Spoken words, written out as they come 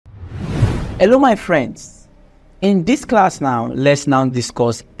Hello, my friends. In this class now, let's now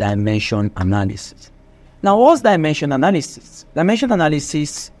discuss dimension analysis. Now, what's dimension analysis? Dimension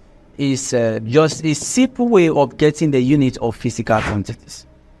analysis is just a simple way of getting the unit of physical quantities.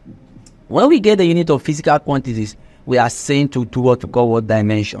 When we get the unit of physical quantities, we are saying to do what we call what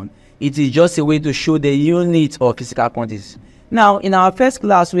dimension. It is just a way to show the unit of physical quantities. Now, in our first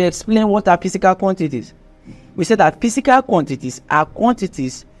class, we explained what are physical quantities. We said that physical quantities are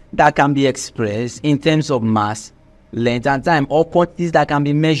quantities that can be expressed in terms of mass, length, and time, or quantities that can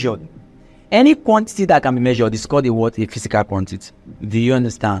be measured. Any quantity that can be measured is called a physical quantity. Do you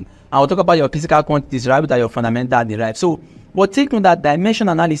understand? I will talk about your physical quantities right at your fundamental derived. So, but take note that dimension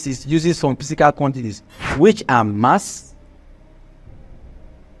analysis uses some physical quantities, which are mass,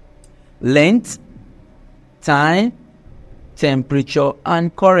 length, time, temperature,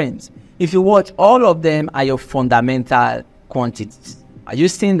 and current. If you watch, all of them are your fundamental quantities. Are you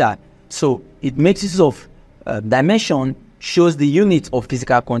seeing that? So it makes use of dimension, shows the unit of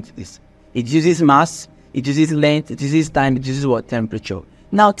physical quantities. It uses mass, it uses length, it uses time, it uses temperature.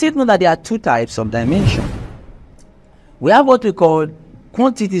 Now take note that there are two types of dimension. We have what we call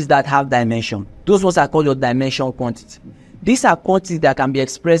quantities that have dimension. Those ones are called your dimension quantity. These are quantities that can be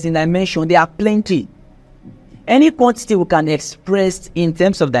expressed in dimension. They are plenty. Any quantity we can express in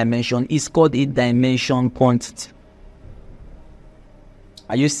terms of dimension is called a dimension quantity.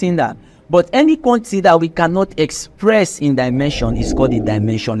 Are you seeing that? But any quantity that we cannot express in dimension is called a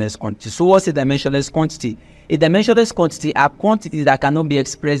dimensionless quantity. So what's a dimensionless quantity? A dimensionless quantity are quantities that cannot be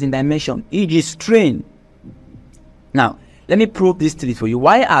expressed in dimension, e.g. strain. Now, let me prove this to you for you.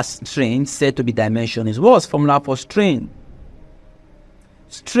 Why are strain said to be dimensionless? What's the formula for strain?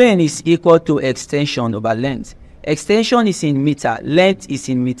 Strain is equal to extension over length. Extension is in meter, length is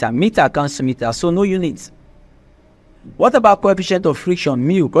in meter. Meter cancels meter, so no units. What about coefficient of friction,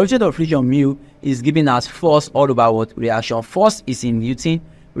 mu? Coefficient of friction, mu, is given as force all over what? Reaction. Force is in Newton,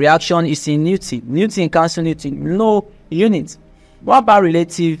 reaction is in Newton. Newton cancel Newton, no units. What about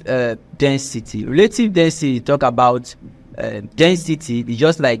relative density? Relative density, talk about density, is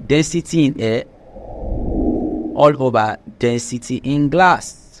just like density in air all over density in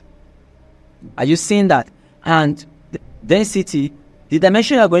glass. Are you seeing that? And density, the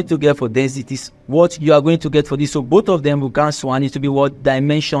dimension you are going to get for density is what you are going to get for this. So both of them will cancel and it will be what?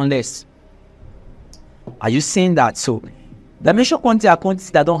 Dimensionless. Are you seeing that? So dimension quantity are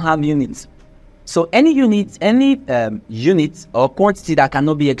quantities that don't have units. So any unit, unit or quantity that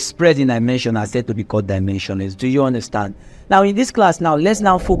cannot be expressed in dimension are said to be called dimensionless. Do you understand? Now in this class, now let's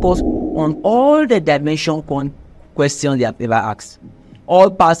now focus on all the dimension questions they have ever asked. All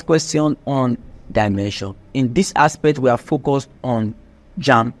past questions on dimension. In this aspect, we are focused on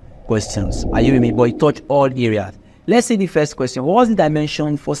Jamb questions. Are you with me? But it touch all areas. Let's see the first question. What was the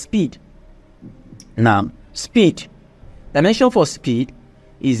dimension for speed? Now, speed. Dimension for speed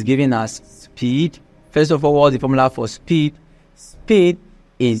is given as speed. First of all, what's the formula for speed? Speed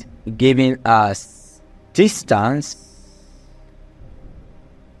is given as distance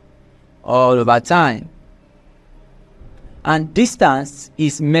all over time. And distance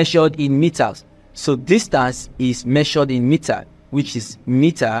is measured in meters. So distance is measured in meter, which is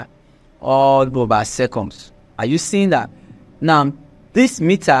meter all over seconds. Are you seeing that? Now, this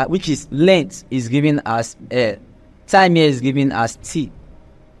meter, which is length, is given as L. Time here is given as T.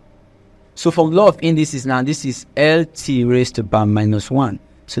 So from law of indices now, this is LT raised to power minus 1.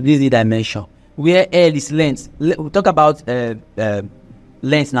 So this is the dimension. Where L is length. We'll talk about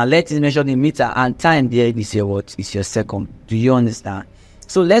length. Now, length is measured in meter and time there is your what? Is your second. Do you understand?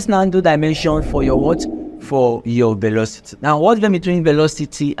 So let's now do dimension for your what? For your velocity. Now, what's the difference between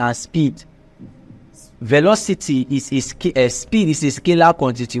velocity and speed? Velocity is speed is a scalar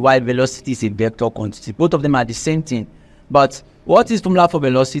quantity, while velocity is a vector quantity. Both of them are the same thing. But what is formula for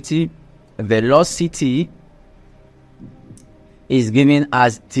velocity? Velocity is given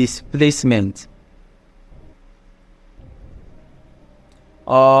as displacement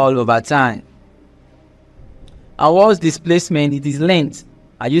all over time. And what's displacement? It is length.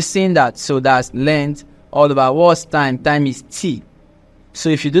 Are you seeing that? So that's length all over what's time? Time is t. So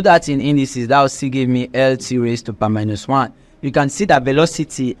if you do that in indices, that will still give me LT raised to power minus 1. You can see that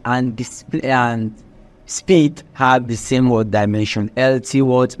velocity and speed have the same word dimension. LT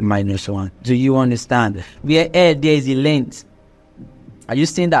what? Minus 1. Do you understand? Where L, there is a length. Are you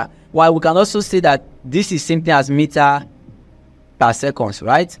seeing that? While we can also say that this is same thing as meter per seconds,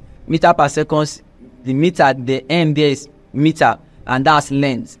 right? Meter per seconds, the meter, the M there is meter, and that's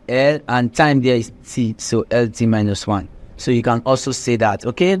length, L, and time there is T, so LT minus 1. So you can also say that,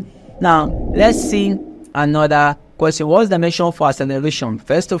 okay? Now, let's see another question. What's the dimension for acceleration?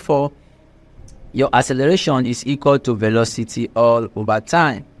 First of all, your acceleration is equal to velocity all over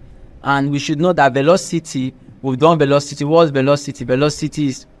time. And we should know that velocity, we've done velocity. What's velocity? Velocity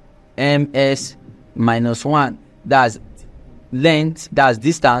is ms minus 1. That's length, that's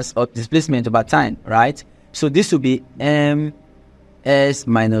distance or displacement over time, right? So this will be ms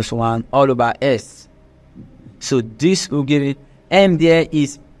minus 1 all over s. So this will give it, m there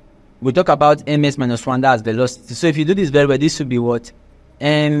is, we talk about ms minus 1, that's velocity. So if you do this very well, this will be what?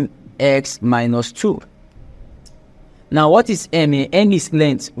 Mx minus 2. Now what is m? M is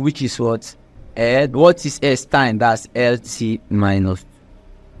length, which is what? L. What is s? Time, that's lt minus 2.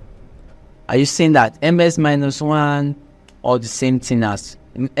 Are you saying that ms minus 1 or the same thing as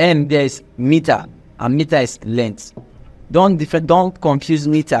m? There is meter and meter is length. Don't confuse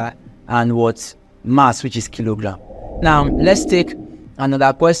meter and what? Mass, which is kilogram. Now let's take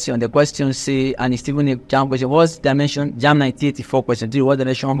another question. The question say, and it's even a Jamb question, what's dimension? Jamb 1984 question 3, what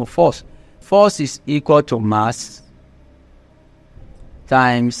dimension of force? Force is equal to mass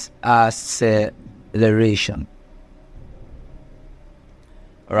times acceleration.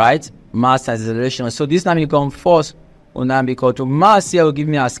 Right? Mass times acceleration. So this now become force will now be equal to mass. Here will give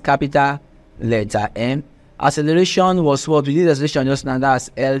me as capital letter M. Acceleration was what? We did acceleration just now, that's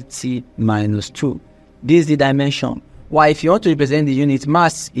lt minus 2. This is the dimension. Why, if you want to represent the unit,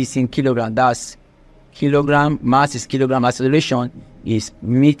 mass is in kilogram, that's kilogram, mass is kilogram, acceleration is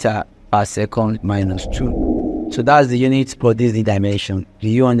meter per second minus 2. So that's the unit, but this is the dimension. Do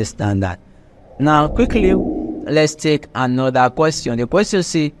you understand that? Now quickly, let's take another question. The question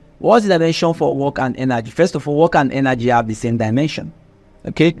says, what's the dimension for work and energy? First of all, work and energy have the same dimension.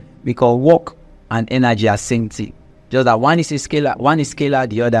 Okay? Because work and energy are same thing. Just that one is a scalar,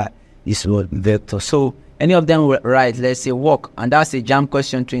 the other is what? Vector. So any of them will write, let's say work, and that's a Jamb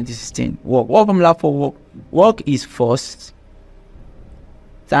question 2016. Work. What formula for work? Work is force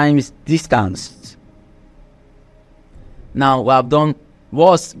times distance. Now we have done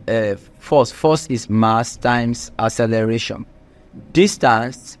what's force. Force is mass times acceleration.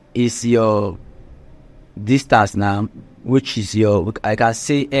 Distance is your distance now, which is your, I can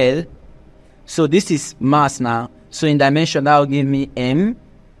say L. So this is mass now. So in dimension, that will give me m.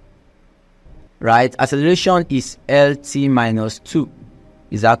 Right? Acceleration is lt minus 2.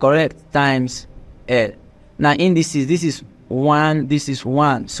 Is that correct? Times L. Now indices, this is 1, this is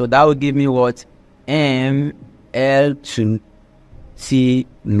 1. So that will give me what? M L2 T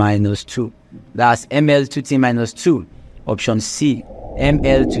minus 2. That's ML2T minus 2. Option C.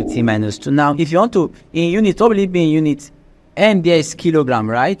 ML2T minus 2. Now, if you want to, in unit, what will it be in unit? M there is kilogram,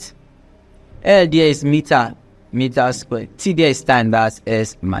 right? L there is meter squared. T there is time, that's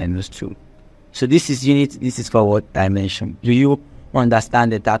S minus 2. So this is unit, this is for what? Dimension. Do you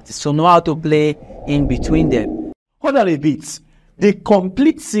understand the tactics? So know how to play in between them. Hold on a bit. The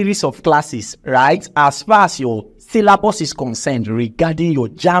complete series of classes, right, as far as your syllabus is concerned regarding your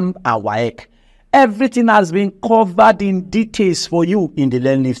Jamb and Waec, everything has been covered in details for you in the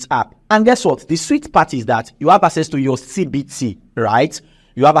LearnLift app. And guess what? The sweet part is that you have access to your CBT, right?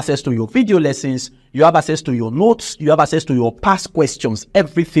 You have access to your video lessons, you have access to your notes, you have access to your past questions.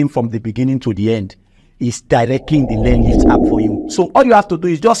 Everything from the beginning to the end is directly in the LearnLift app for you. So all you have to do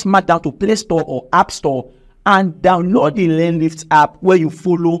is just mark down to Play Store or App Store and download the LearnLift app, where you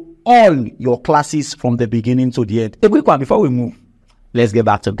follow all your classes from the beginning to the end. A quick one before we move. Let's get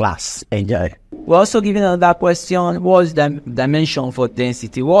back to class. Enjoy. We're also giving another question. What's the dimension for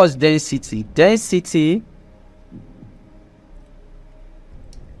density? What's density? Density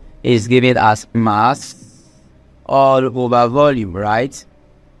is given as mass all over volume, right?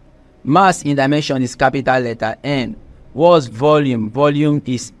 Mass in dimension is capital letter N. What's volume? Volume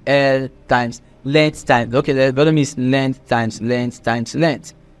is L times length times, okay, the volume is length times length times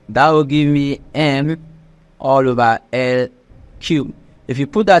length. That will give me M all over L cube. If you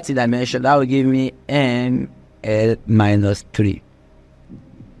put that in dimension, that will give me ML minus 3.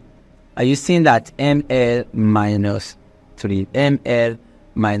 Are you seeing that? ML minus 3. ML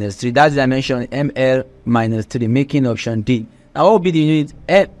minus 3. That's the dimension ML minus 3, making option D. Now what will be the unit?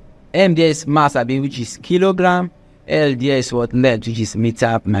 M there is mass, which is kilogram. L there is what? Length, which is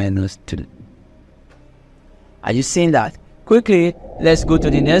meter minus 3. Are you seeing that? Quickly, let's go to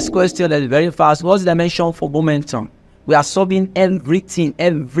the next question. That's very fast. What's the dimension for momentum? We are solving everything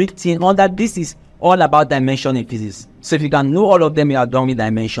under this is all about dimension in physics. So if you can know all of them, you are done with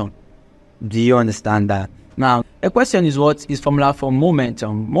dimension. Do you understand that? Now, the question is, what is formula for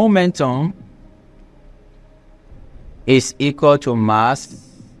momentum? Momentum is equal to mass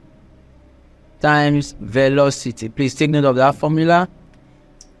times velocity. Please take note of that formula.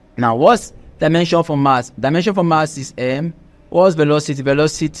 Now, what's dimension for mass? Dimension for mass is m. What's velocity?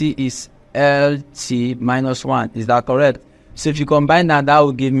 Velocity is LT minus 1. Is that correct? So if you combine that, that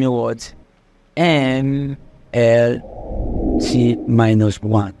will give me what? MLT minus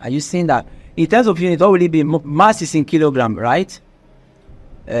 1. Are you seeing that? In terms of unit, what will it be? Mass is in kilogram, right?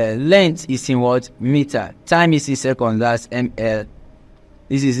 Length is in what? Meter. Time is in seconds. That's ml.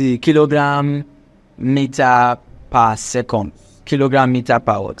 This is the kilogram meter per second. Kilogram meter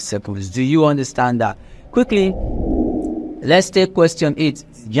per seconds. Do you understand that? Quickly, let's take question 8.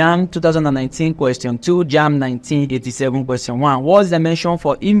 Jamb 2019 question 2. Jamb 1987 question 1. What's the dimension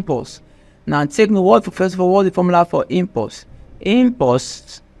for impulse? Now take note. First of all, what's the formula for impulse?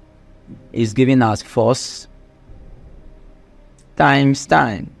 Impulse is given as force times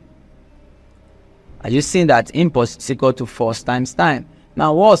time. Are you seeing that impulse is equal to force times time?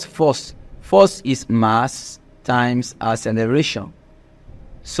 Now what's force? Force is mass times acceleration.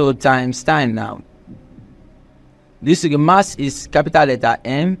 So times time now. This mass is capital letter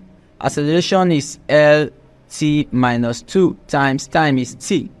M. Acceleration is LT minus 2 times time is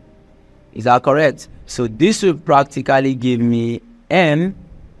T. Is that correct? So this will practically give me M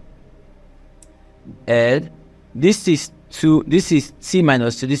L. This is 2. This is T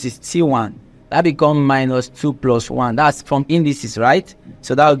minus 2. This is T1. That becomes minus 2 plus 1. That's from indices, right?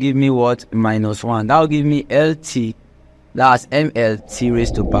 So that will give me what? Minus 1. That will give me LT. That's MLT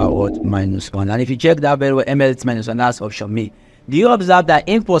raised to power what? Minus 1. And if you check that very well, MLT minus 1, that's option B. Do you observe that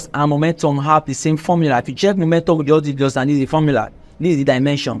impulse and momentum have the same formula? If you check momentum, just and this is the formula. This is the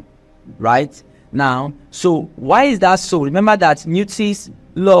dimension, right? Now, so why is that so? Remember that Newton's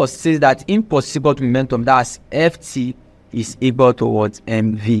law says that impulse is equal to momentum. That's Ft is equal to what?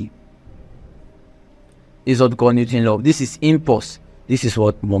 mv. Is what we call Newton's law. This is impulse. This is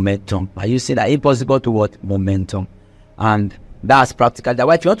what? Momentum. Are you saying that impulse is equal to what? Momentum. And that's practical. That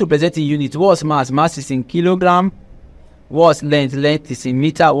why if you want to present in units, what's mass? Mass is in kilogram. What's length? Length is in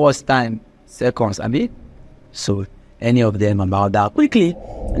meter. What's time? Seconds. I mean, so any of them about that. Quickly,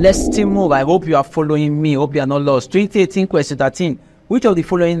 let's still move. I hope you are following me. Hope you are not lost. 2018 question 13. Which of the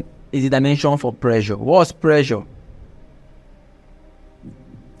following is the dimension for pressure? What's pressure?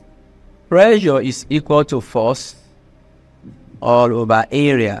 Pressure is equal to force all over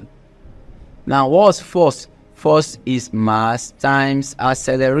area. Now, what's force? Force is mass times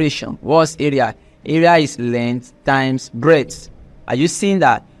acceleration. What's area? Area is length times breadth. Are you seeing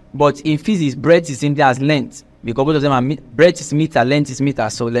that? But in physics, breadth is in there as length. Because both of them are breadth is meter, length is meter,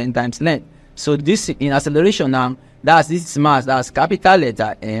 so length times length. So this in acceleration now, this is mass, that's capital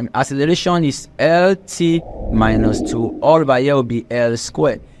letter M. Acceleration is LT minus 2. All by here will be L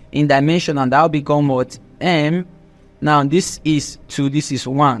squared. In dimension, and that will become what? M. Now this is 2, this is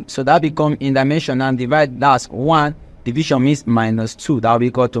 1. So that become in dimension and divide, that's 1. Division means minus 2. That will be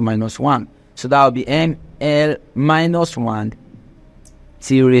equal to minus 1. So that will be ML minus 1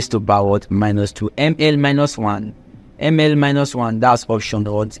 T raised to power what? Minus 2. ML minus 1. ML minus 1, that's option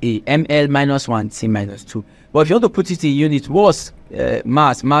what? A. ML minus 1 T minus 2. But if you want to put it in units, what's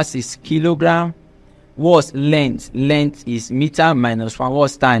mass? Mass is kilogram. What's length? Length is meter minus 1.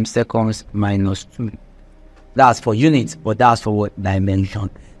 What's time? Seconds minus 2. That's for units, but that's for what? Dimension.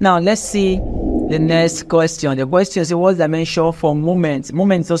 Now let's see the next question. The question is, what's dimension for moment?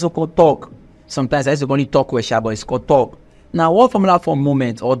 Moment is also called torque. Sometimes I used to only torque question, but it's called torque. Now, what formula for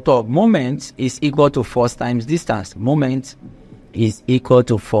moment or torque? Moment is equal to force times distance. Moment is equal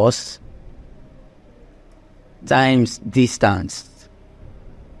to force times distance.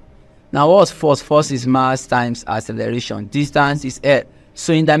 Now, what's force? Force is mass times acceleration. Distance is L.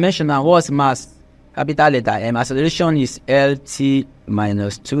 So in dimension now, what's mass? Capital letter M. Acceleration is LT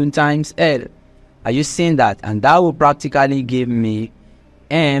minus 2 times L. Are you seeing that? And that will practically give me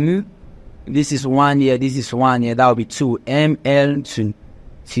M. This is 1 here. This is 1 here. That will be 2. ML to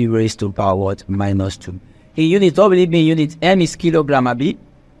T raised to power what? Minus 2. In units, what will it be in units? M is kilogram, abi.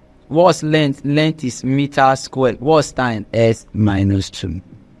 What's length? Length is meter squared. What's time? S minus 2.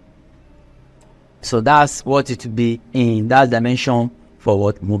 So that's what it will be in that dimension for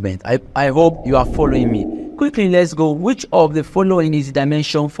what? Movement. I hope you are following me. Quickly, let's go. Which of the following is the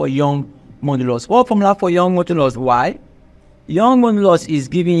dimension for Young modulus? What formula for Young modulus? Why? Young modulus is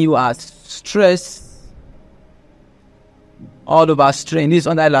giving you as stress all over strain. This is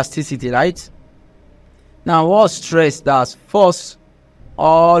under elasticity, right? Now, what's stress? That's force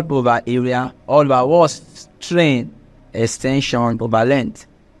all over area, all over what's strain, extension over length.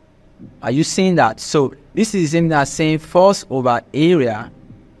 Are you seeing that? So this is the same as saying force over area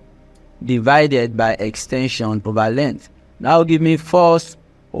divided by extension over length. That will give me force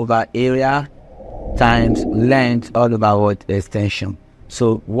over area times length all over what? Extension.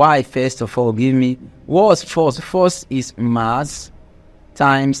 So y first of all give me what's force? Force is mass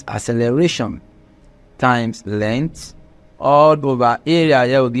times acceleration times length all over area.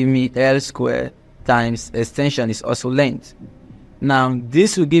 Here will give me L squared times extension is also length. Now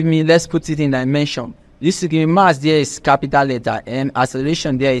this will give me, let's put it in dimension. This will give me mass, there is capital letter M,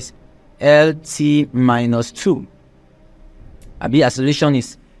 acceleration there is LT minus 2. Acceleration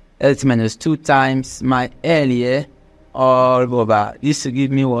is LT minus 2 times my L here all over. This will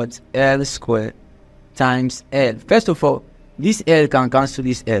give me what? L squared times L. First of all, this L can cancel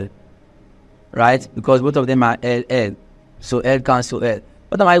this L, right? Because both of them are L. So L cancel L.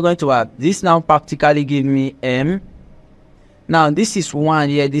 What am I going to have? This now practically give me M. Now this is 1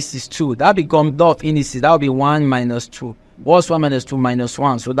 here, this is 2. That becomes dot indices. That will be 1 minus 2. What's 1 minus 2 minus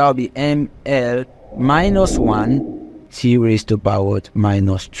 1? So that will be ML minus 1 T raised to power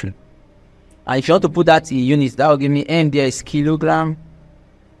minus 2. And if you want to put that in units, that will give me M there is kilogram,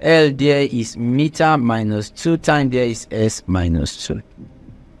 L there is meter minus 2 times there is S minus 2.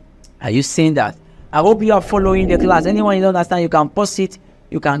 Are you seeing that? I hope you are following the class. Anyone you don't understand, you can pause it,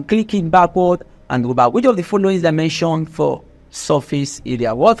 you can click it backward and go back. Which of the following is dimension for surface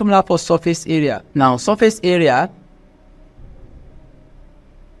area? What formula for surface area? Now surface area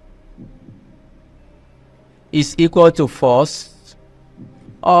is equal to force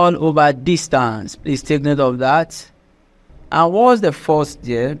all over distance. Please take note of that. And what's the force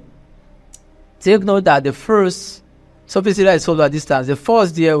there? Take note that the first surface area is over distance. The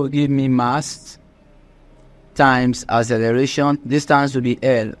force there will give me mass times acceleration. Distance will be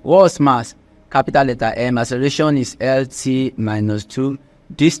L. What's mass? Capital letter M. Acceleration is LT minus 2.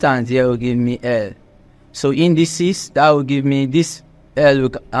 Distance here will give me L. So indices, that will give me this L will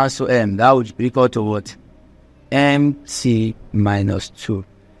cancel M. That would be equal to what? MT minus 2.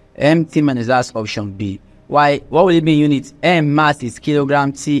 MT minus, that's option B. Why? What will it be in units? M mass is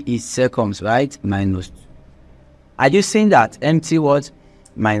kilogram, T is seconds, right? Minus 2. Are you seeing that? MT what?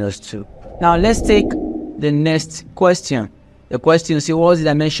 Minus 2. Now let's take the next question. The question is, what's the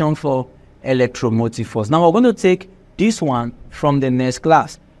dimension for electromotive force? Now we're going to take this one from the next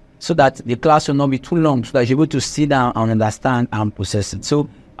class so that the class will not be too long, so that you're able to sit down and understand and process it. So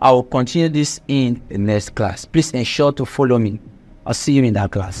I will continue this in the next class. Please ensure to follow me. I'll see you in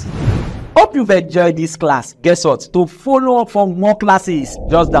that class. Hope you've enjoyed this class. Guess what? To follow up for more classes,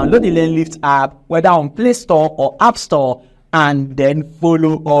 just download the LearnLift app, whether on Play Store or App Store, and then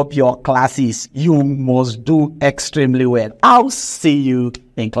follow up your classes. You must do extremely well. I'll see you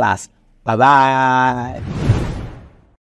in class. Bye-bye.